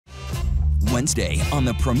Wednesday on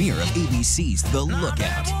the premiere of ABC's The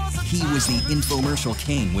Lookout. He was the infomercial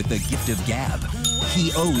king with the gift of gab.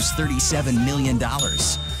 He owes $37 million.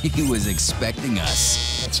 He was expecting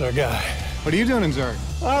us. That's our guy. What are you doing in Zurich?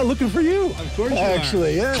 Looking for you. Of course you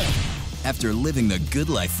Actually, yeah. After living the good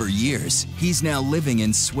life for years, he's now living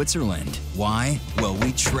in Switzerland. Why? Well,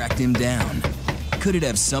 we tracked him down. Could it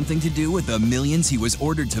have something to do with the millions he was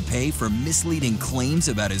ordered to pay for misleading claims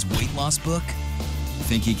about his weight loss book?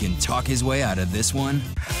 Think he can talk his way out of this one?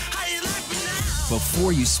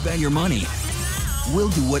 Before you spend your money, we'll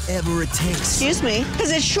do whatever it takes. Excuse me?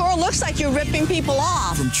 Because it sure looks like you're ripping people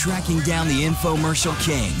off. From tracking down the infomercial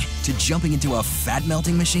king to jumping into a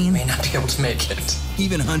fat-melting machine. May not be able to make it.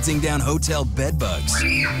 Even hunting down hotel bedbugs.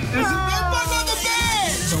 There's a bed bug on the bed!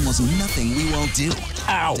 There's almost nothing we won't do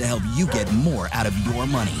to help you get more out of your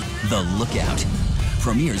money. The Lookout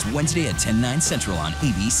premieres Wednesday at 10/9 Central on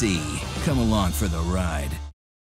ABC. Come along for the ride.